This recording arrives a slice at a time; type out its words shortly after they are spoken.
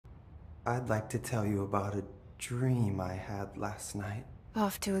I'd like to tell you about a dream I had last night.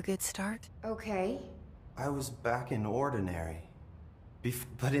 Off to a good start. Okay. I was back in Ordinary.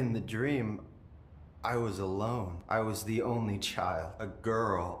 But in the dream, I was alone. I was the only child, a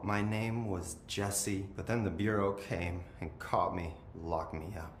girl. My name was Jessie, but then the Bureau came and caught me, locked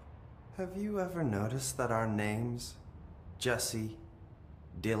me up. Have you ever noticed that our names, Jessie,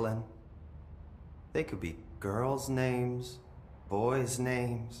 Dylan, they could be girls' names, boys'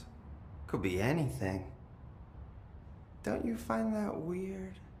 names, could be anything. Don't you find that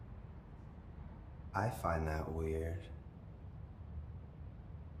weird? I find that weird.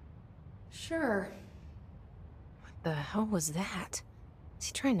 Sure. What the hell was that? Is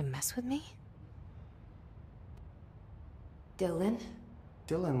he trying to mess with me? Dylan?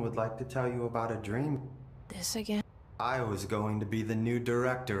 Dylan would like to tell you about a dream. This again? I was going to be the new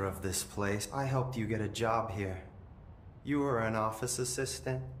director of this place. I helped you get a job here. You were an office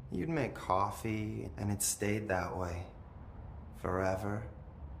assistant. You'd make coffee, and it stayed that way. Forever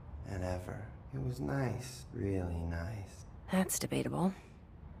and ever. It was nice, really nice. That's debatable.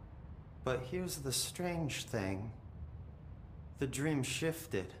 But here's the strange thing. The dream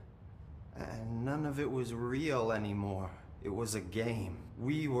shifted, and none of it was real anymore. It was a game.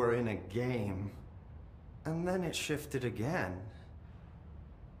 We were in a game. And then it shifted again.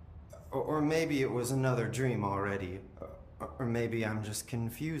 Or maybe it was another dream already. Or maybe I'm just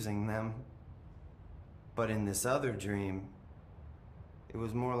confusing them. But in this other dream, it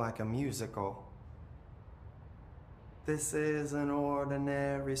was more like a musical. This is an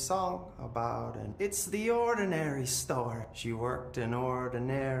ordinary song about it's the ordinary store. She worked an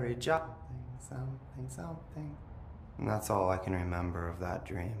ordinary job. Something, something. And that's all I can remember of that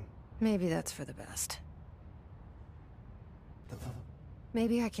dream. Maybe that's for the best.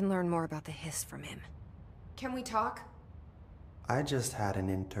 Maybe I can learn more about the hiss from him. Can we talk? I just had an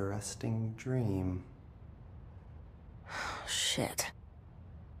interesting dream. Shit.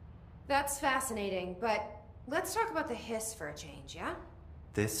 That's fascinating, but let's talk about the hiss for a change, yeah?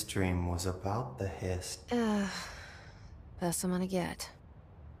 This dream was about the hiss. Best I'm gonna get.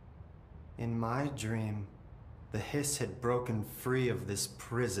 In my dream, the hiss had broken free of this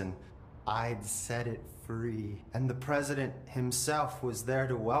prison. I'd set it free. And the president himself was there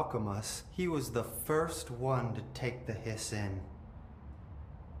to welcome us. He was the first one to take the hiss in.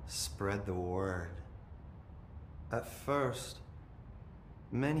 Spread the word. At first,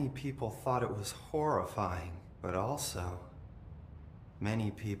 many people thought it was horrifying, but also,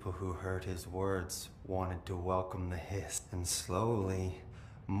 many people who heard his words wanted to welcome the hiss. And slowly,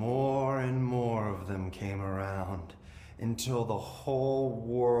 more and more of them came around, until the whole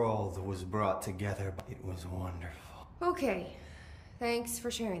world was brought together. It was wonderful. Okay. Thanks for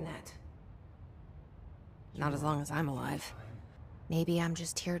sharing that. Not as long as I'm alive. Maybe I'm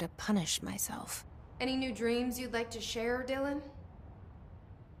just here to punish myself. Any new dreams you'd like to share, Dylan?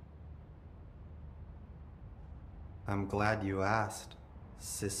 I'm glad you asked,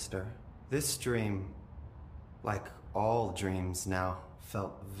 sister. This dream, like all dreams now,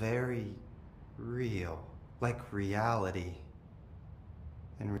 felt very real. Like reality.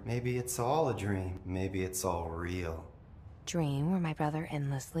 And maybe it's all a dream. Maybe it's all real. Dream where my brother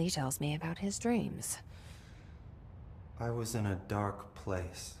endlessly tells me about his dreams. I was in a dark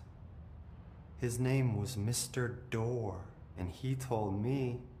place. His name was Mr. Door, and he told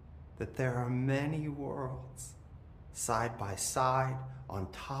me that there are many worlds, side by side,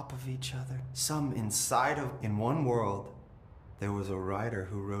 on top of each other. Some in one world, there was a writer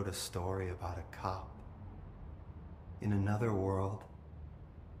who wrote a story about a cop. In another world,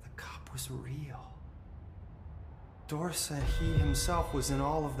 the cop was real. Dor said he himself was in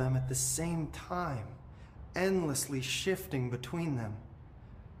all of them at the same time, endlessly shifting between them.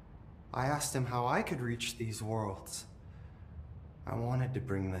 I asked him how I could reach these worlds. I wanted to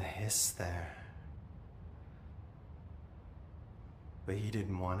bring the hiss there. But he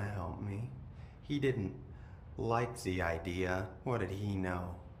didn't want to help me. He didn't like the idea. What did he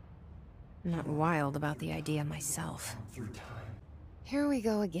know? I'm not wild about the idea myself. Through time. Here we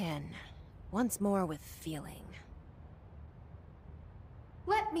go again. Once more with feeling.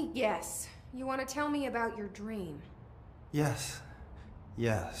 Let me guess. You want to tell me about your dream? Yes.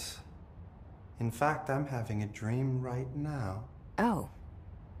 Yes. In fact, I'm having a dream right now. Oh.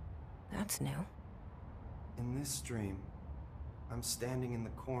 That's new. In this dream, I'm standing in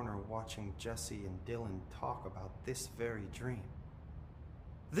the corner watching Jesse and Dylan talk about this very dream.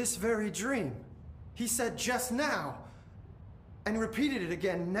 This very dream! He said just now! And repeated it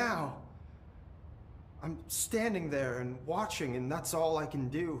again now! I'm standing there and watching, and that's all I can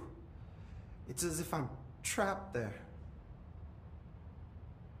do. It's as if I'm trapped there.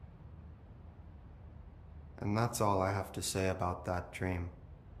 And that's all I have to say about that dream.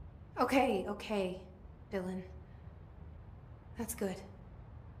 Okay, Dylan. That's good.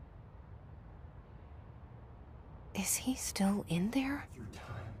 Is he still in there?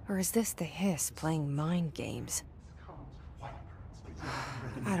 Or is this the hiss playing mind games?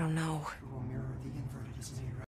 I don't know.